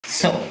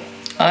So,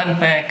 I'm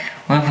back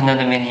with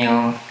another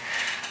video.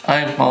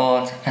 I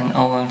bought an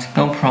old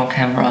GoPro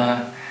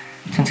camera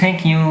to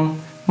take you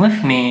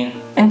with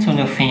me into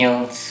the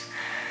fields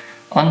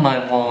on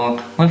my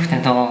walk with the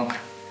dog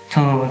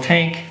to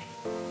take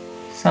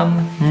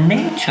some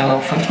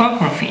nature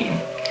photography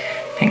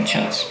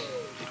pictures.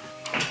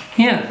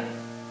 Here,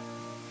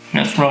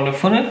 let's roll the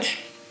footage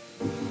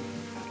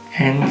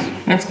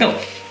and let's go.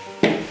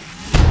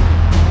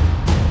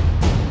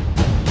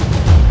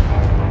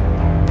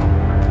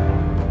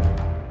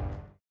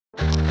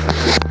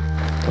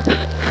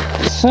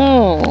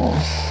 So,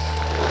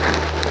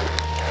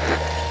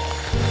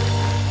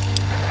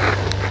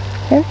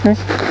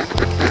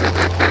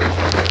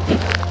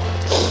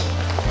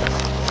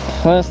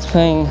 first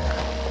thing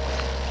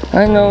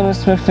I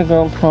noticed with the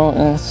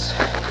GoPro is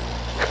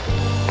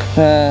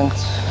that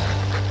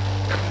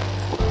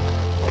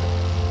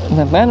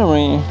the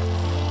battery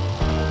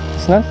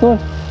is not good.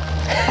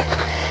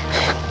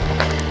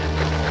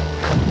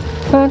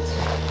 But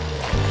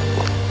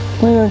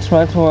we will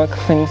try to work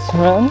things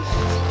around.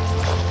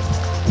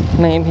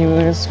 Maybe we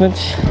will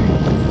switch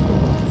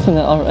to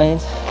the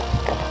R8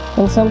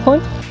 at some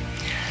point.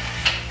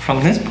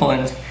 From this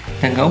point,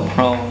 the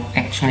GoPro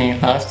actually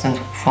lasted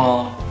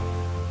for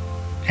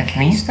at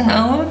least an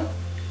hour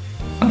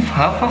with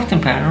half of the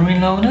battery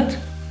loaded.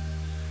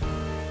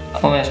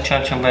 Always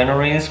charge your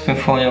batteries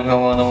before you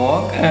go on a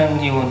walk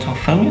and you want to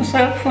film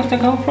yourself with the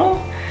GoPro.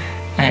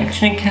 I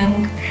actually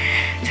can't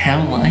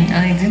tell why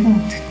I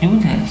didn't do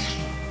this.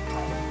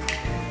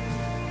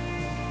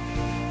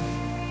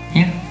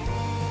 Yeah.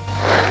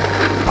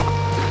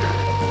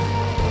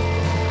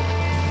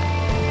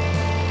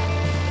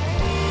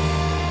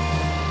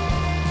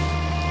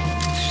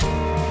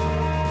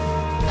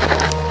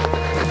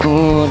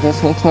 Oh,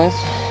 this looks nice.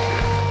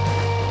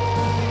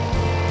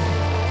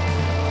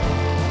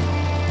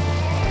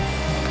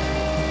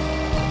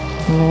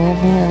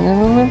 Maybe a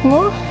little bit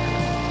more?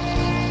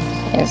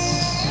 Yes.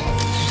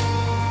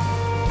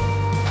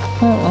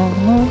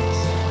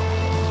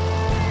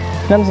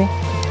 Clumsy.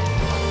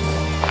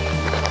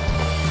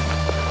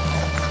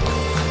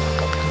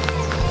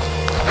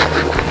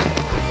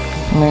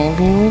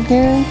 Maybe we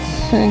get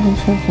a good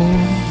shot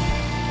here.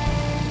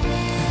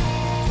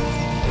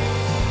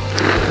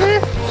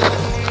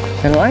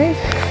 The light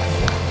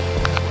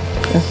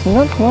is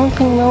not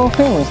working in our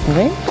favors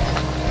today.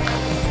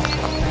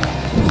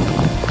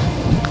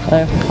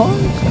 I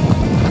thought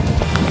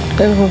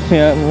it would be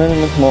a little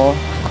bit more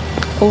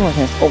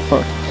overcast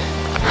upward.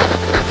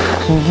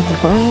 Can you get the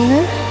burn in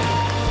there?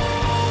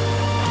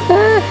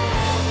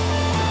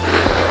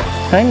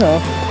 Kind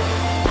of.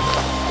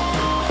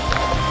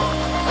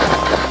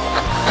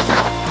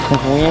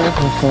 It's weird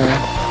with the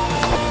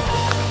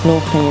blue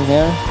thing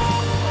there.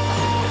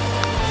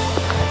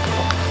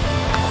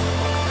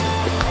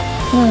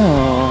 Oh,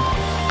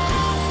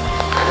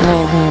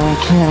 maybe we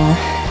can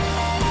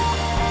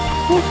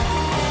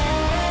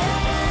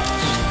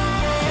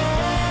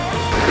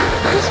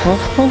just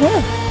work for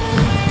that.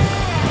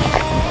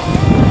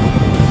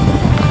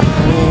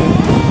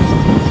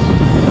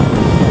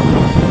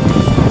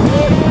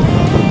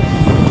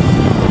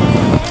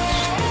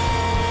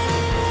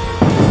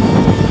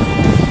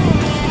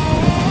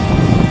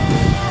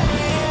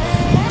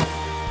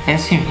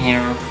 As you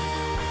hear,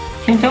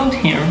 you don't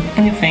hear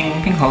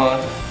anything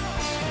because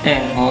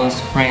it was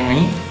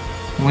really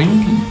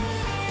windy,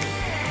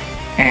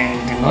 and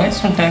the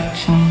noise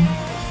reduction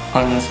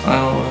on this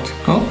old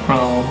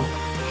GoPro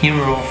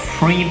Hero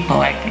 3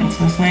 Black is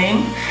his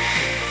name,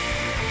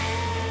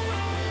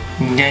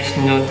 does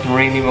not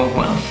really work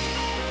well,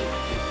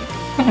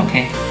 but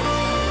okay.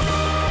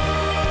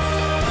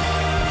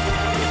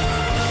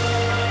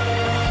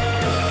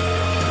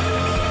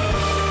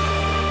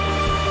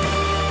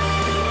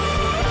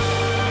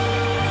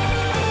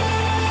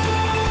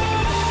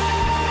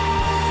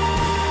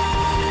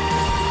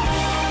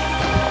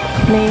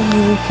 Maybe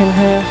we can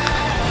have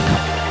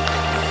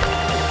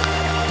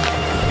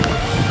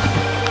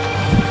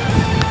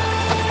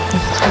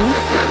this too.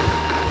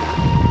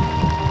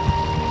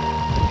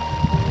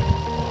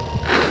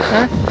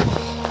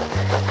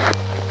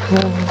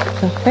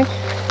 Perfect.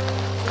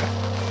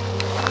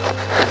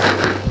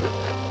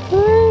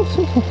 It's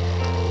okay.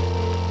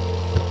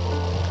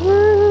 A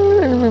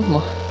little bit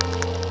more.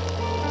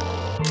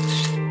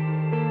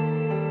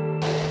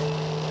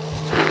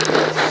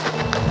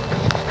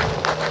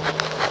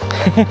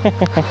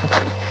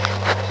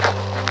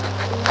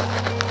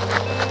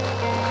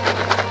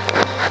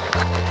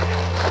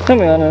 To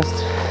be honest,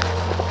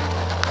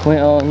 we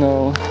all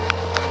know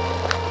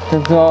the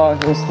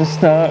dog is the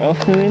star of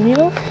the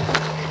video.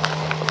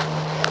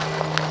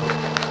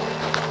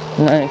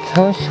 Like,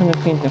 how should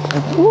it be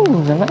different?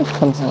 Ooh, the light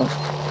comes out.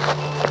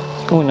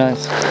 Ooh,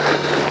 nice.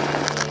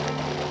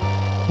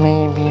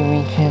 Maybe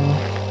we can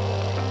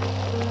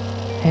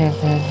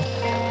have this.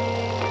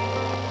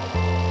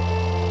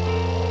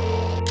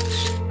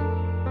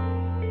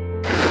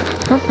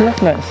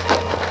 Look nice.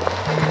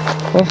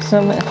 With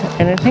some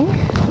editing,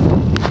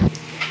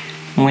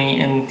 we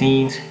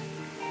indeed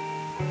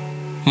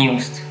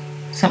used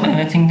some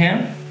editing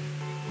there.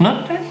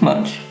 Not that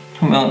much,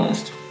 to be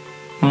honest.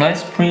 A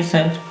nice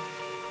preset.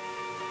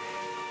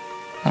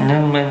 A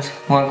little bit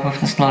work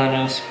with the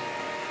sliders.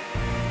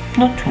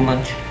 Not too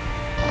much.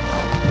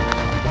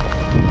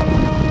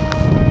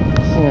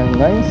 See a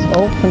nice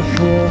open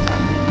field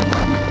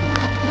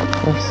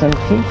with some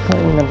people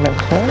in the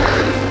background.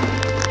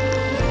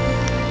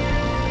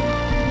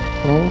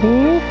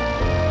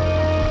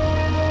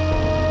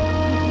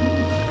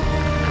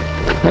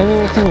 Maybe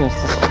we can use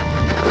this.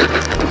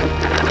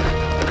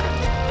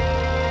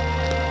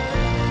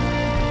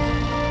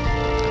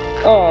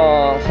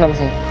 Oh,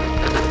 clumsy.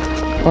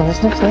 Oh,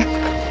 this looks nice.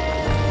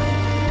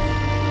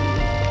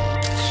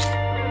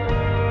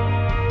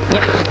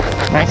 Yeah,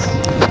 nice.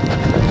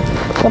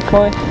 Good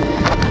boy.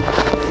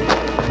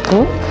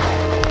 Ooh.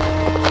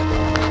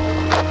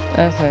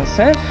 As I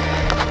said,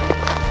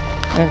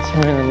 it's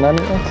really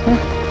muddy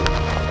outside.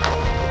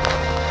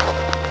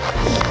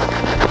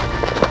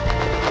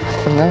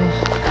 Now,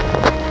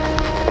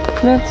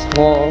 let's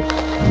walk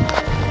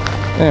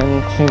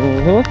into the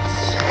woods.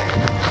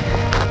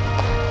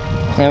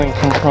 There we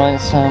can try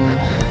some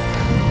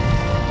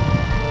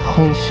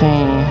cliche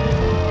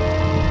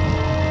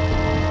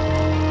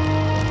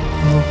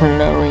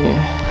blurry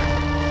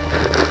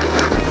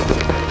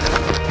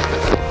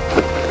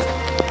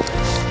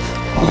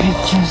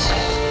pictures.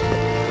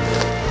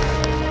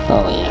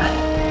 Oh yeah.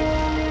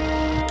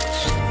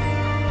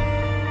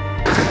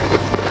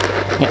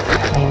 Yeah,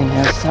 maybe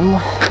there's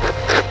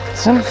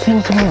something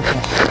to look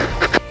at.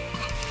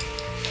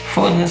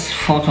 For this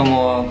photo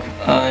walk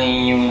I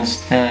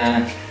used the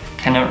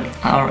Canon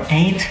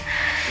R8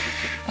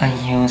 I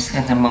use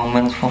at the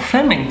moment for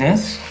filming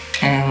this,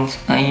 and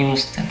I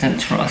used the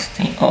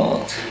trusty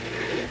old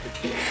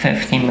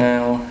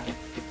 50mm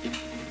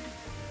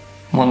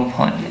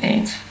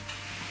 1.8.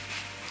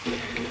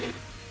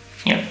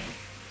 Yeah,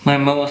 my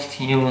most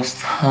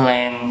used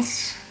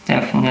lens,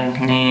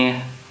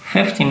 definitely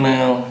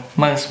 50mm,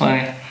 that's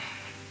my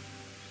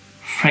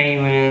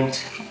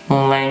favorite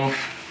length,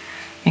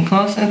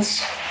 because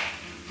it's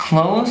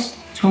close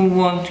to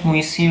what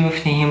we see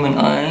with the human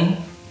eye,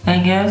 I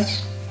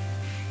guess,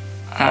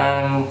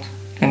 and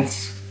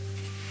it's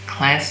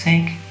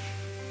classic,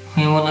 if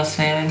you wanna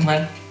say it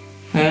like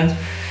that.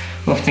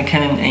 With the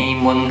Canon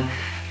A1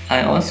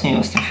 I also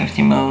used the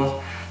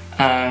 50mm,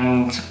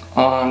 and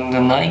on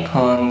the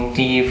Nikon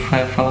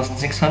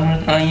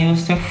D5600 I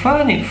used the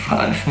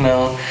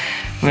 35mm,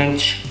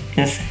 which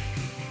is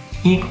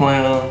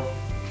equal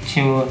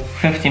to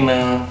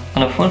 50mm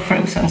on a full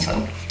frame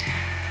sensor.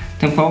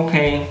 The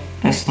bokeh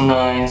is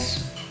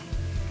nice,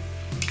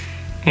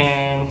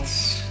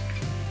 it's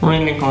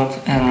really good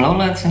in low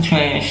light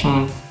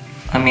situation.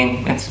 I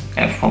mean, it's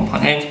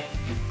f1.8,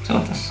 so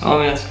it is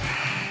always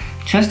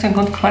just a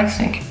good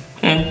classic.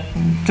 And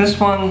this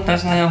one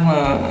doesn't have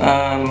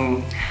a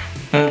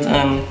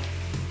built-in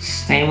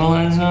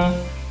stabilizer,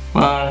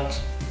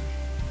 but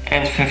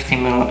at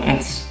 50mm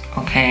it's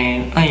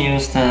okay. I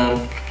use the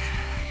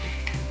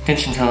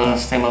digital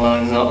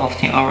stabilizer of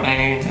the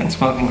R8, it's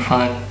working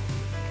fine.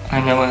 I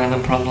never had a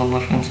problem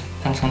with it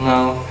until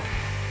now.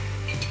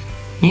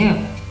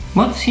 Yeah,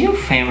 what's your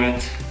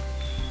favorite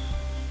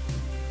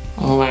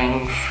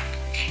length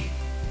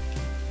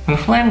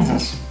with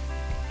lenses?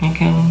 You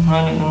can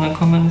write it in the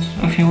comments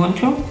if you want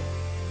to.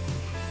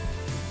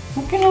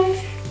 Would be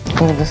nice.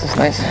 Oh, this is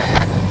nice.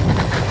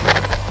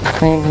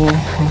 Maybe we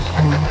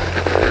can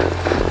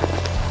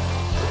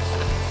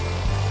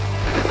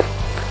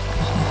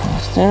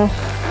there.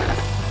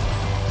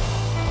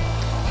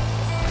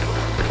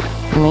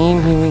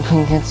 Maybe we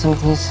can get some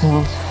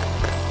decent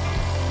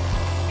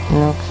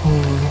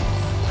looking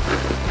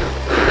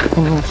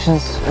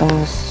images on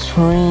the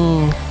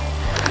stream.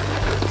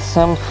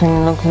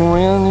 Something looking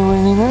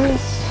really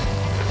nice.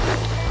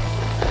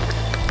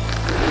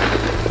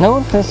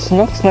 No, this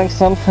looks like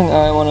something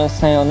I want to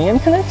say on the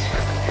internet.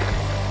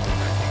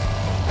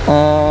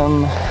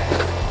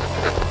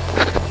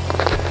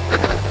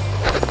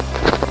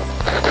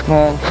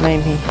 But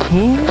maybe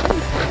here.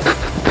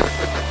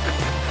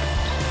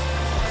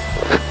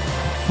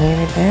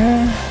 Maybe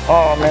there.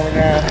 Oh, maybe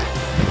there.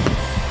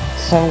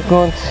 Some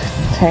good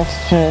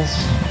textures.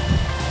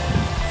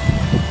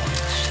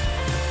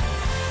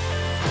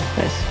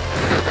 Nice.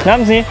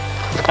 Clumsy.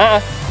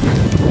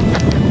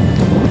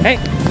 Hey.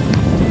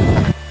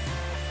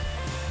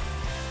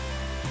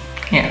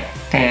 Yeah,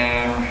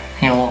 there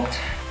he looked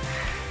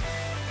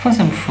for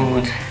some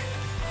food.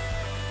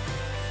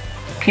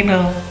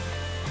 People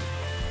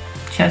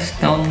just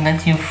don't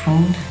let your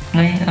food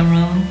lay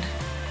around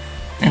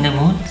in the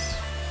woods.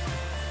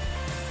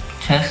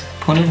 Just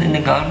put it in the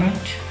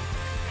garbage.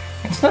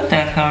 It's not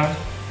that hard.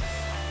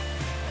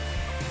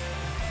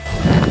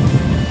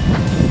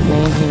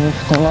 Maybe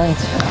with the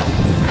light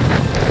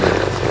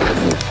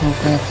you can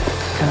get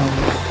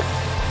some.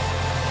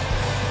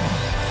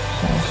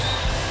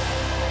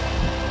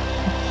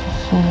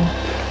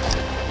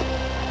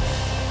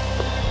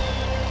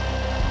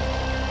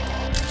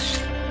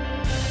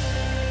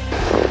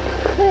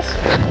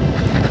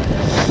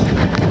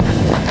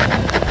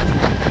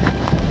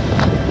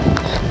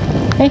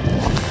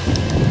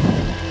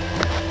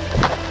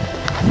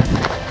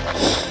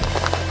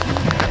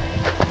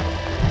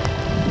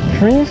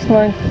 trees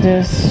like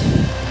this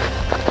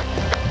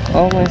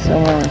always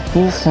are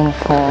decent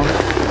for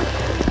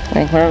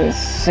like very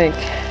thick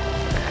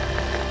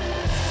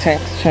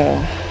texture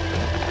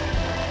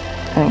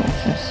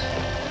images.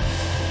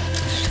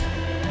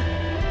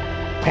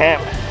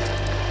 Bam!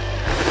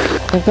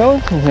 The goal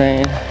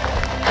today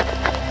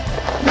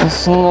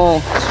is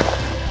not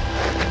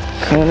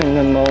shooting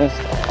the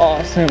most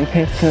awesome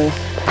pictures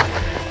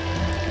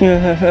you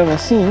have ever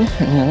seen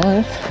in your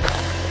life.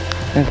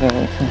 The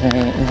goal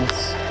today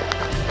is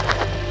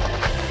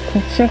to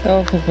check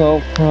out the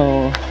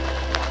GoPro,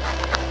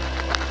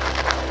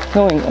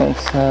 going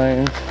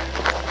outside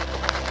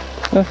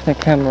with the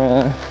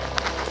camera,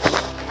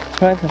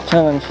 try to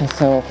challenge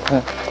yourself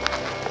with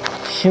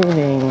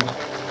shooting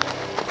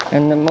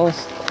in the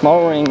most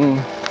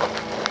boring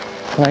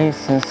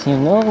places you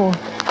know,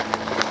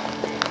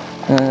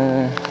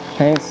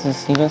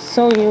 places you're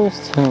so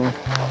used to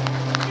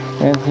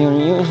that you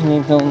usually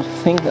don't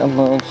think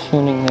about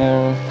shooting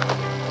there,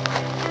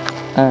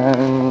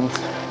 and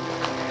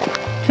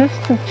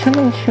just to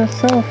challenge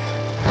yourself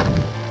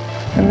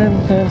a little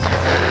bit.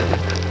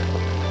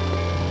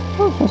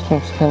 Oh, this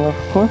looks kind of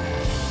cool.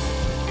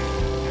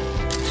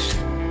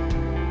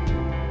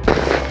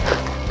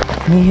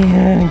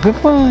 Yeah,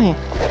 goodbye.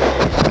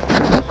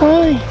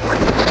 Goodbye.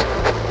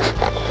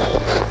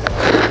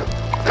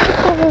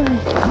 Goodbye.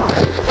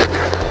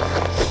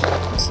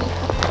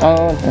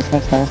 Oh, this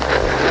looks nice.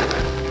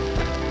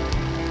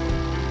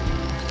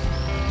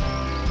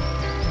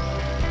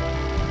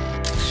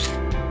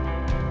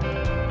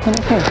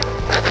 Okay.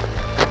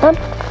 Up.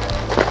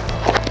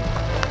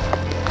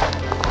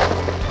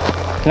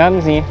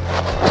 Clumsy.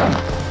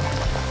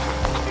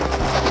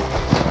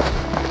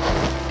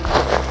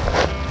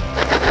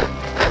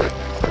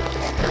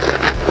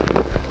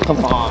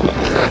 Come on.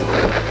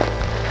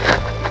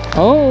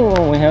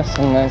 Oh, we have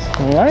some nice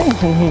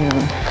light in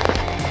here.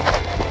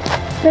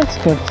 That's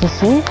good to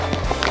see.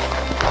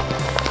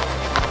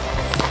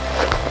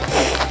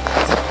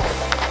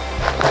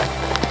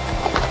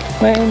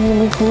 Maybe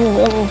we can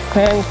little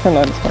fans for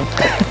lunch.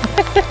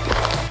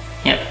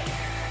 Yep.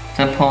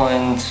 The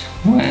point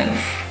with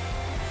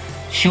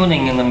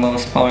shooting in the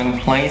most boring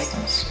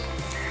places.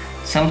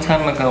 Some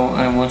time ago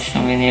I watched a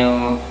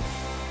video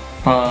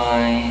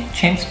by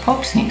James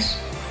Popsies,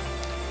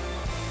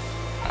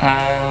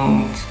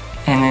 and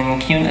in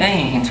Q&A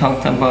he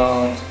talked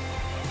about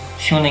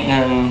shooting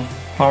in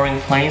boring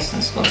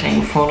places or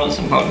taking photos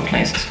in boring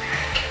places,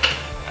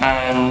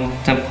 and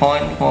the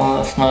point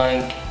was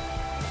like,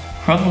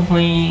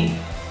 probably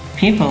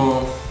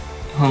people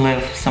who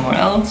live somewhere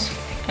else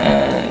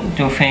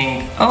do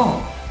think,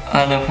 oh,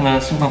 I live in a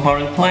super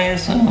boring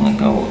place, I want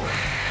to go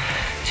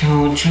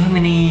to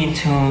Germany,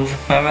 to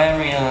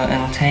Bavaria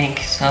and take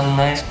some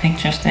nice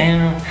pictures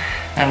there,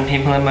 and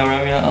people in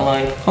Bavaria are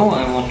like, oh,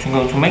 I want to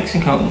go to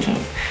Mexico to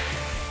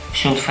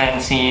shoot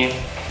fancy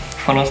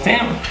photos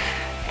there.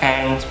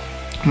 And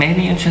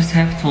maybe you just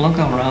have to look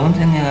around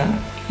in the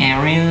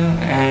area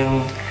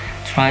and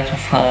try to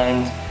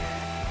find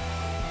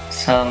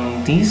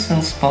some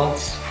decent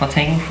spots for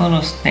taking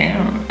photos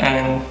there,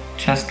 and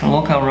just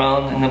look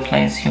around in the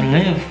place you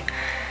live,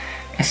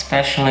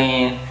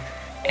 especially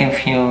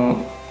if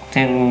you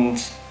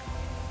didn't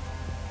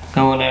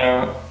go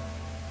there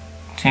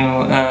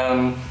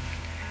to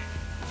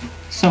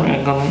sorry,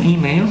 I got an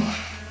email.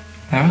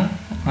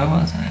 Where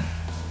was I?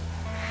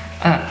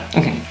 Ah,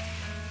 okay.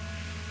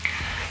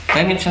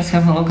 Maybe just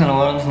have a look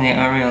around in the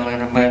area a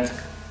little bit,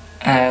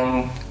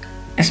 and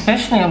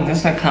especially on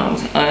this account,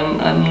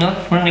 I'm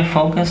not really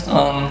focused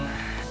on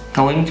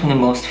going to the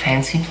most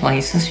fancy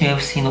places you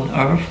have seen on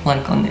Earth,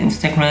 like on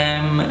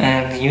Instagram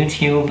and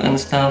YouTube and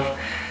stuff.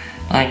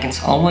 Like,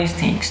 it's always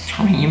the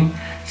extreme.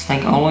 It's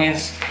like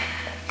always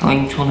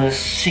going to the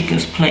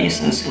sickest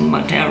places in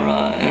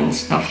Madeira and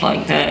stuff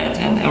like that,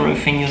 and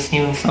everything you see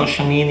on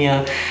social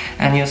media,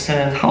 and you sit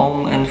at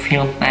home and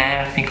feel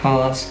bad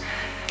because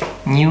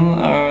you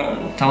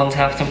don't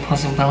have the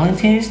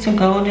possibilities to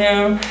go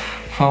there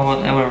for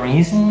whatever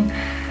reason.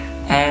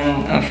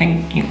 And I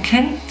think you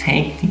can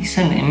take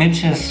decent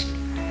images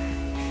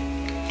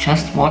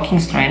just walking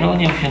straight out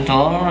of your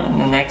door in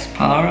the next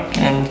park,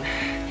 and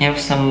you have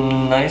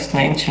some nice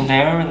nature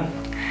there.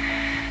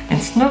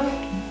 It's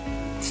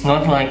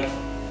not like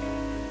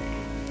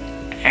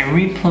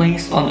every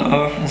place on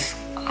Earth is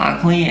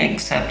ugly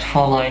except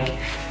for like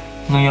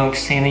New York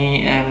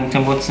City and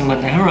the woods in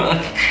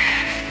Madeira.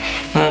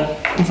 But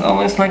it's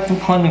always like the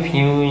point of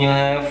view you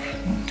have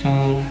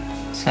to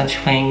such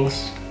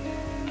things,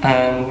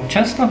 and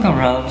just look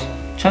around,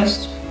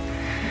 just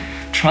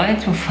try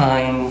to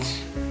find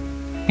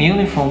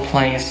beautiful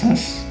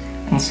places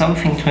and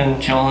something to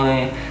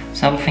enjoy,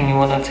 something you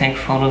want to take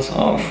photos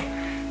of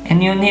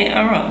in your new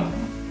era.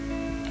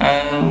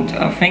 And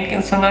I think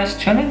it's a nice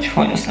challenge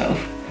for yourself.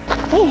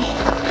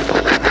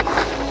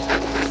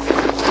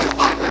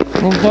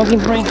 Little doggy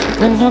break,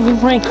 little doggy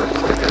break,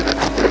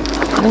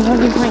 little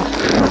doggy break.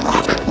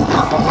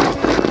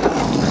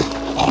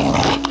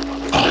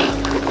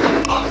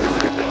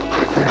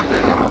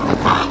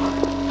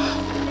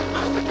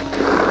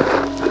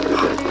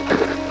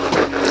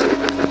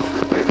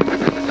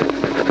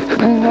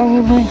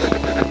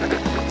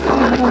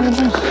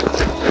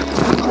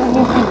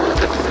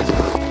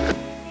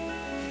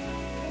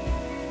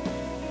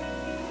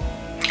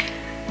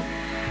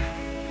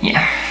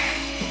 Yeah.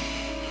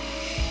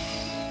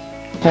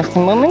 Just a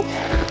moment.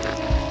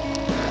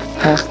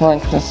 Just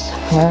like this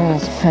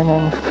nice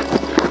pattern.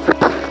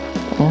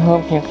 I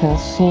hope you can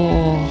see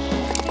it.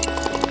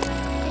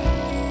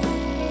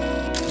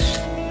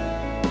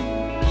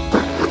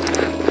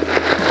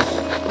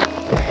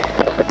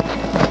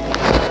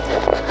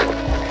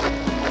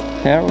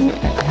 There we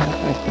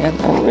have again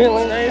a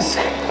really nice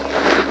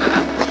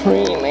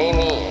tree.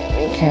 Maybe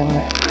we can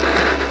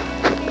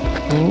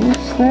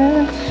use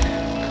that.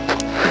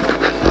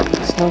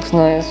 This looks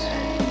nice.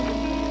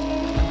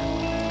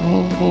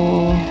 Maybe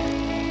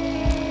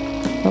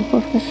top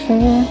of the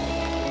sugar.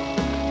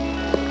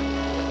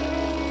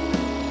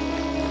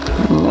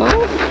 No.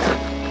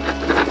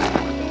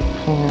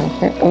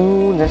 Okay.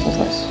 Oh, this is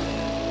nice.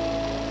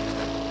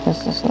 This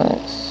is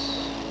nice.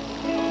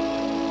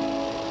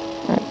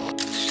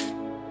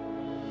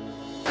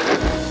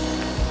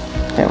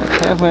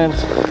 But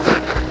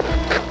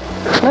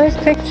nice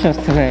pictures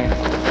today.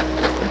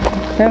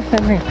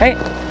 Definitely. Hey!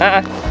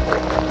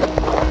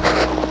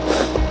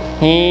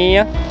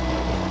 Hier.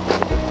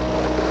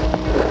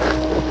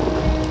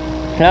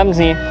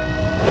 Clumsy.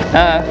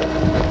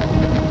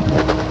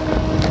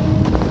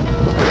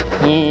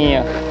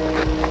 Hier.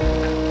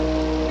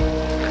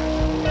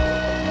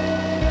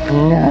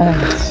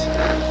 Nice.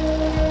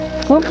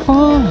 Good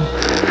boy.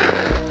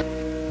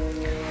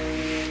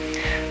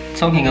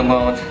 Talking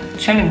about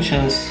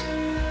challenges.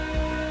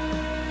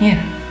 Yeah,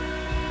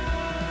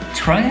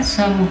 try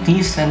some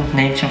decent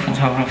nature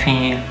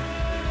photography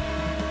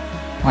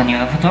when you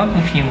have a dog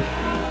with you.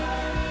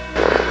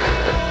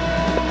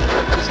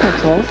 It's not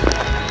close.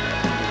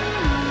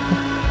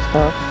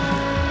 Stop.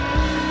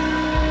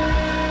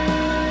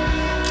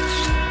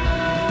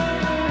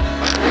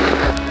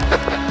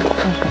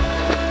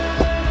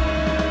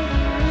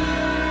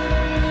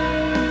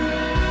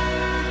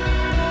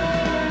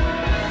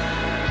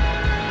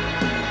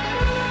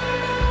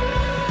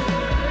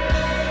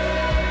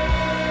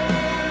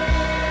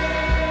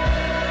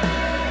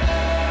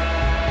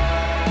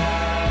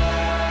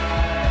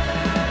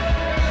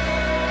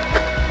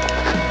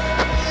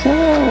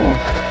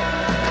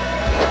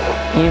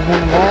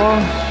 Even more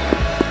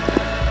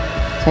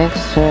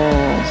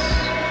textures.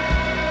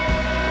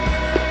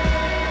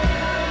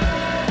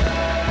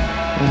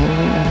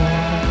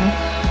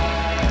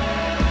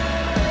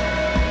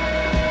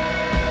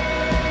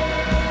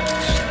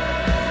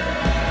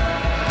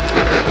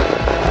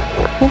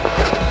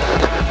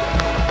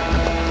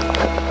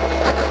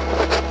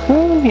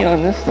 To be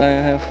honest, I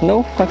have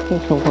no fucking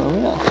clue where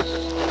we are.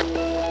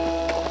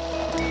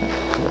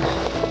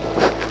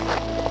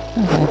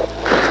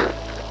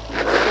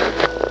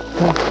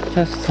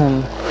 Just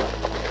some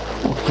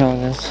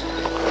joggers.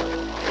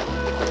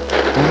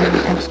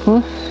 Looks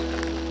cool.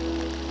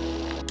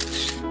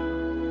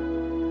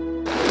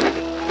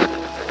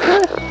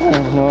 I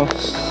don't know,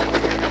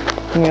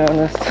 to be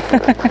honest.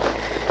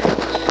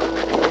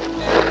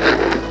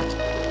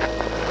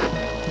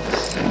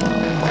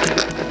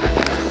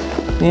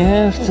 We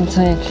have to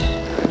take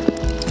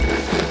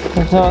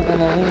the dog on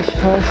a leash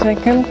for a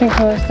second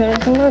because there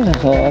is another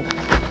dog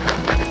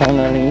on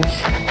a leash.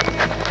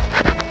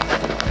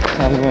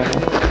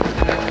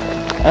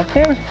 Up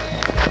here,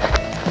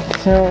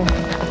 so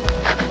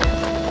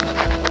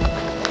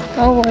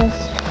always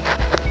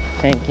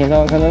take your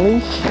dog on a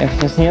leash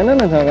if you see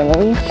another dog on a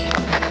leash,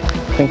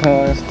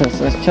 because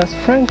this is just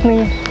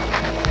friendly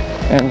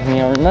and we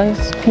are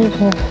nice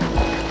people.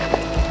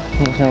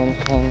 We don't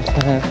want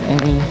to have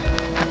any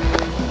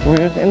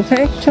weird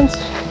interactions.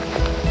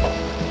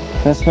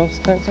 This looks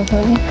kind of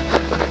funny.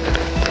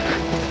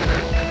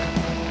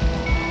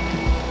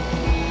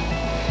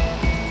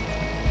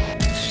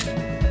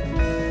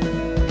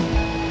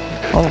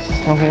 Oh, this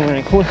is looking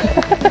really cool.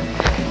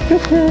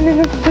 That's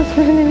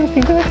really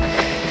looking good.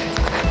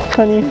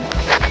 Funny.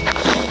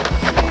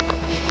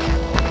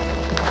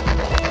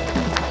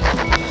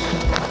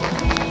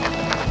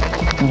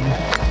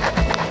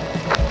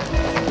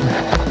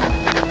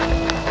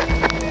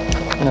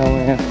 Now we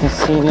have the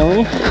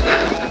scenery.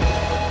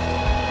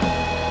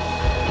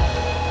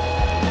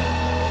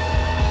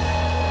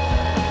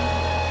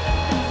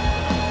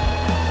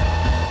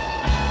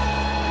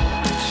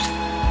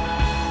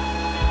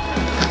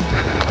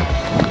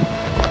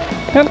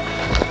 Yep.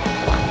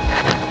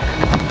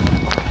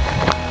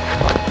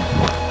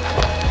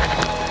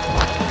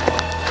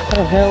 So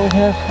there we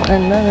have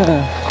another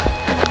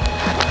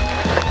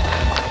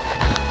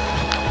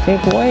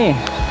big wave.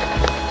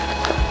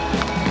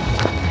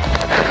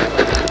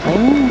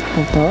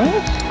 Good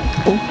start.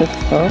 Good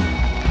start.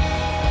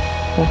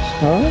 Good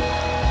start.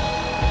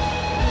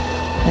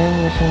 And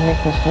we should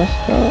make this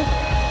start.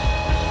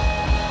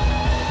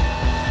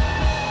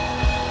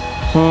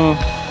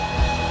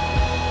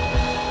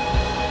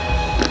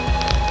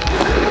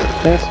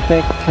 This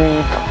big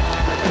tree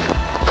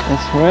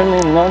is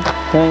really not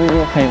doing you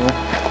a favor.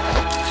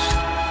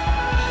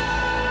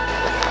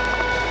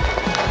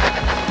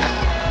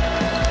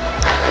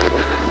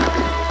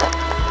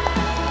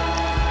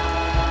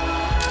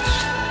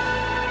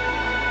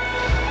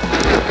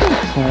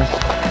 pictures.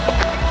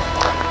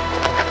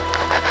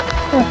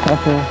 A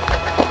couple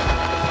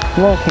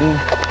walking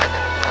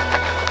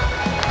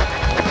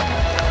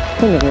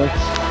in the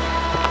woods.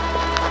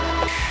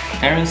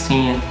 There is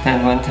the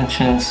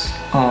advantages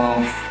of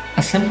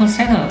a simple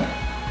setup.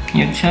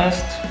 You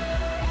just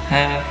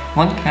have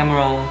one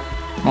camera,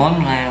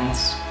 one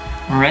lens,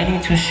 ready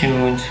to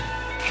shoot.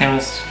 There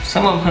is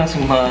someone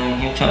passing by,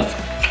 you just...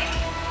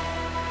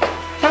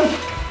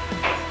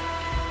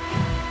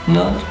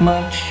 Not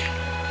much.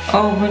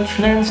 Oh, which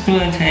lens do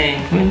I take?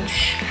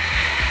 Which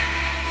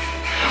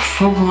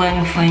focal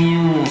length I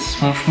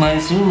use with my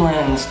zoom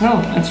lens?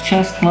 No, it's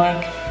just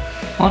like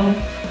one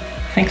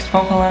fixed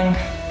focal length.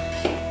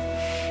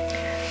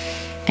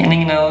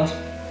 Getting it out,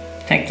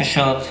 take the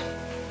shot,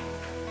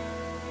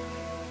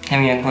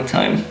 having a good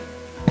time.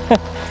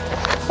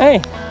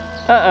 Hey!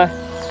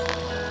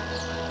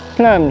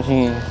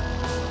 Clumsy.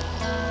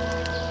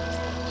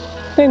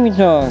 Baby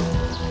dog.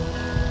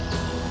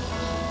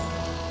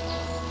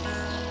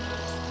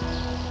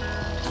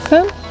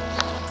 Come?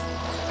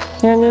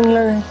 Do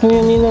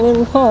you need a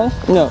little pause?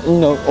 No,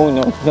 oh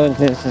no,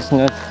 this is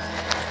not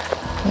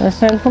a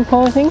sign for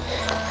pausing.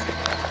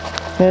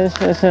 This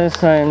is a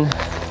sign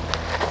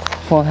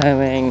for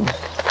having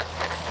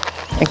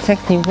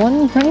exactly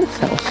one brain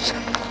cell.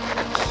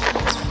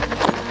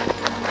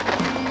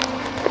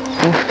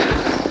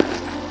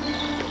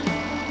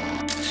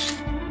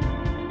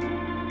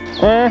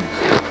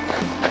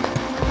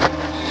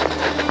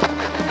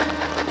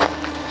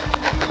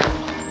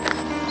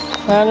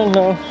 I don't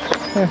know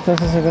if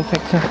this is a good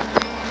picture.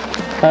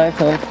 I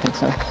don't think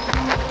so.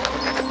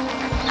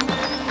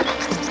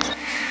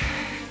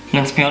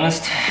 Let's be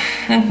honest,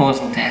 it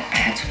wasn't that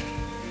bad.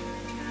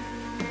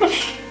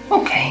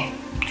 Okay,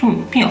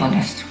 to be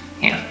honest,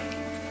 yeah.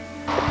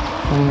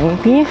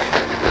 Maybe.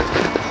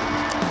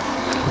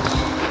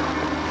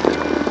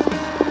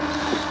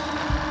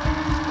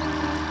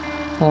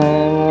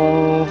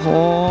 And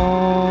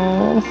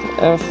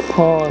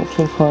F4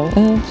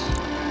 2.8.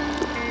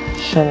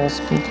 Shutter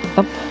speed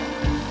up.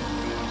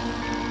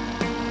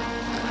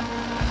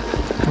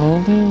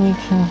 Maybe we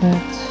can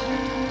get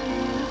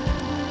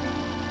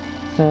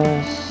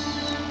those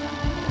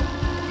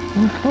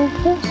in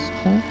focus.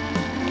 Okay.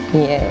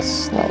 Yes,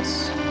 nice.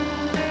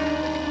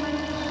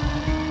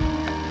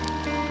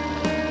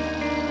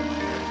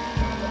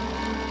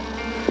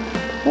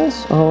 This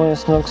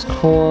always looks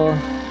cool.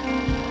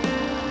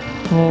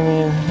 Maybe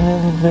a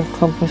little bit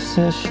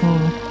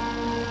composition.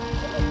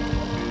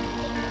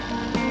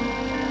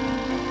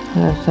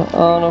 Let the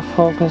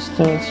autofocus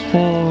do its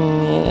thing.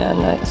 Yeah,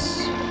 nice.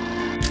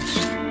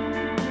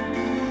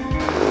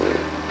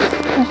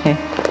 Okay.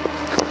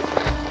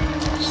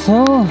 So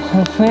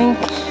I think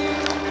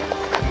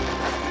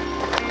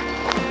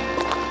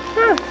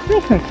we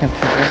can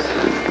capture this.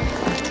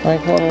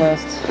 Like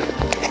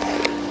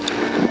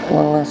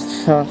one last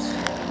shot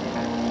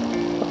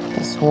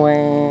this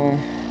way.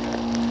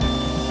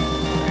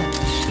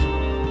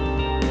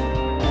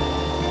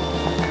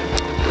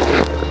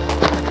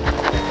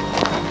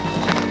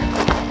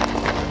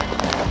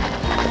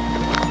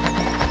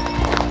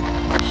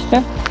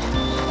 Step.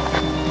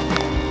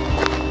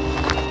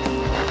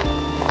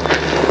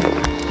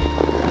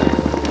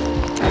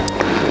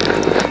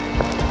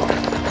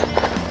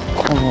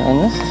 To be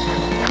honest,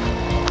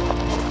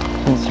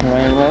 these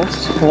railroads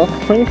look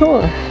pretty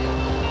cool.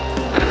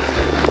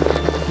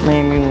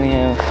 Maybe we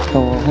have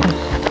golden.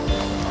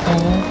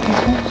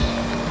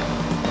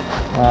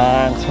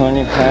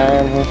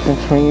 25 with the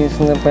trees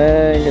in the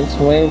back, it's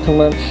way too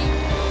much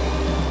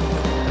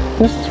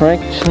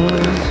distraction.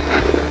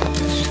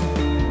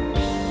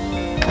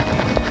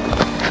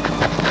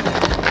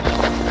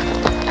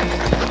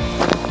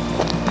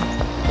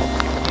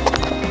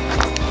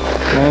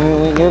 Maybe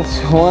we get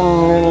one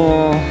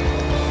little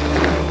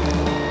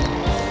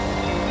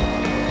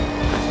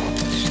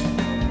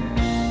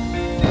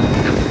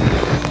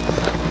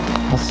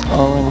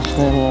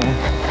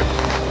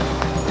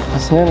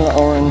this little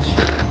orange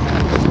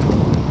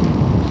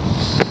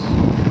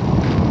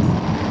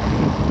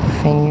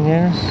thing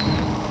there.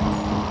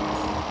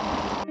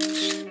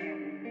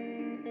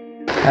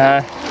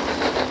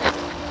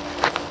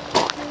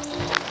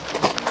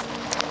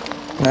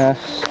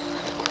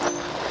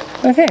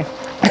 Okay.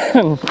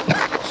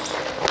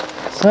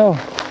 So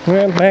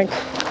we're back.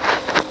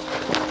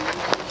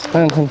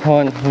 At the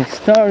point we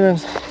started.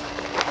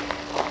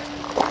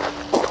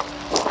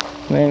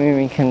 Maybe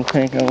we can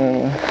take a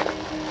little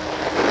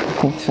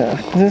picture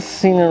of this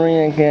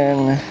scenery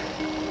again.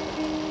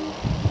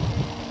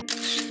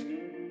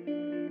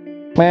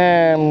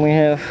 And we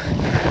have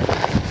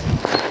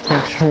the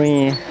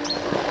tree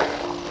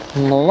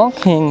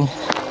blocking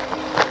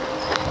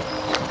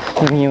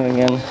the view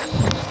again.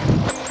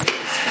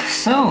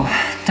 So,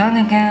 done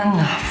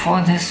again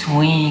for this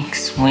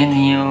week's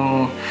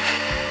video.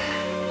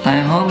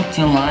 I hope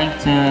you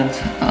liked it.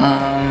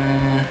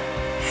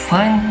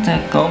 Find the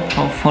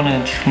GoPro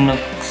footage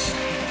looks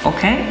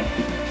okay.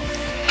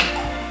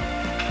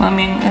 I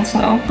mean, it's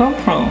an old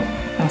GoPro.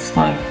 It's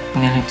like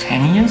nearly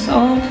 10 years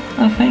old,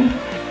 I think.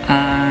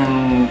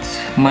 and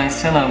my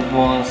setup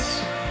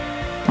was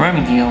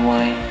very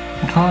DIY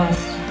because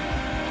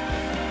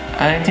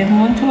I didn't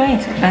want to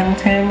wait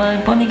until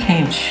my body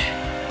cage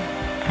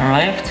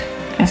arrived.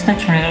 It's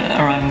literally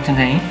arriving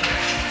today.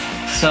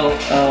 So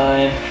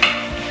I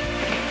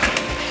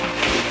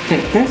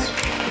did this.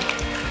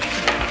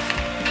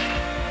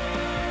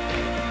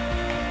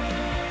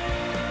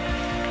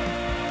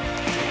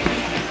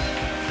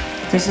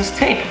 This is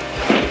tape.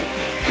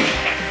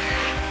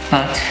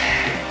 But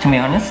to be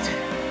honest,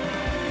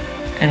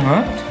 it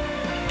worked.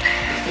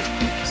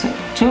 So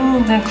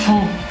to the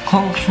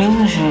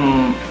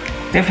conclusion,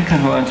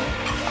 difficult word,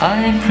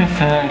 I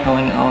prefer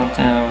going out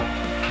there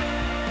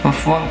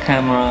with one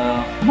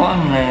camera,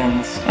 one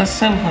lens, a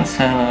simple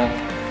setup,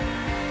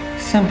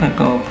 simple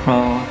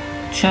GoPro,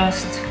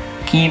 just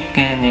keep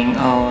getting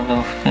out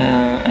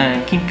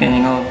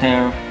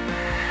there,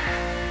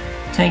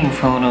 taking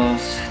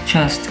photos,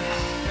 just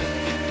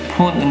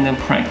put in the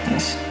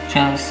practice,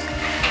 just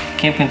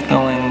keep it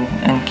going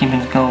and keep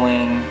it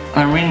going.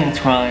 I really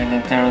try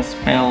that there's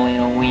barely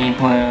a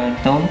week where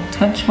I don't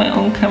touch my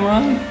own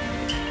camera.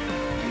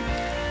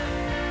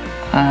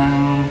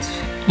 And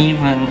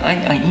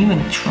I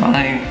even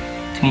try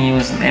to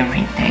use it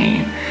every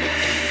day.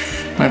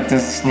 But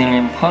this is nearly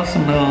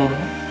impossible,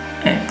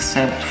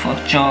 except for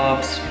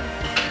jobs.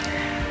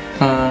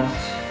 But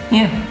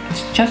yeah,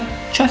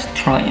 just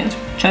try it.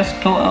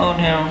 Just go out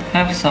there,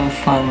 have some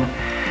fun.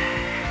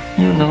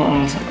 You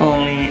don't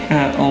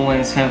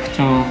always have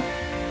to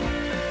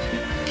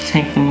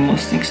take the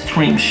most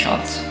extreme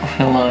shots of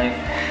your life.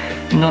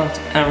 Not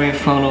every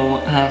photo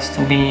has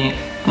to be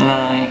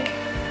like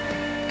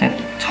the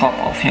top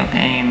of your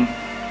game.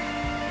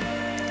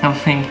 I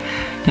think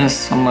there's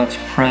so much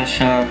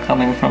pressure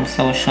coming from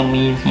social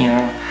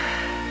media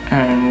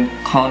and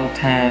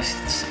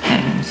contests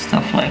and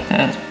stuff like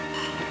that.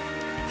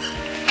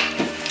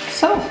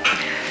 So,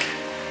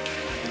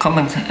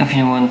 comment if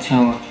you want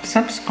to,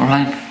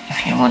 subscribe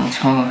if you want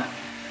to.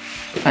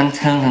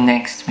 Until the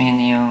next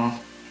video,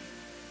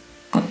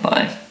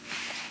 goodbye.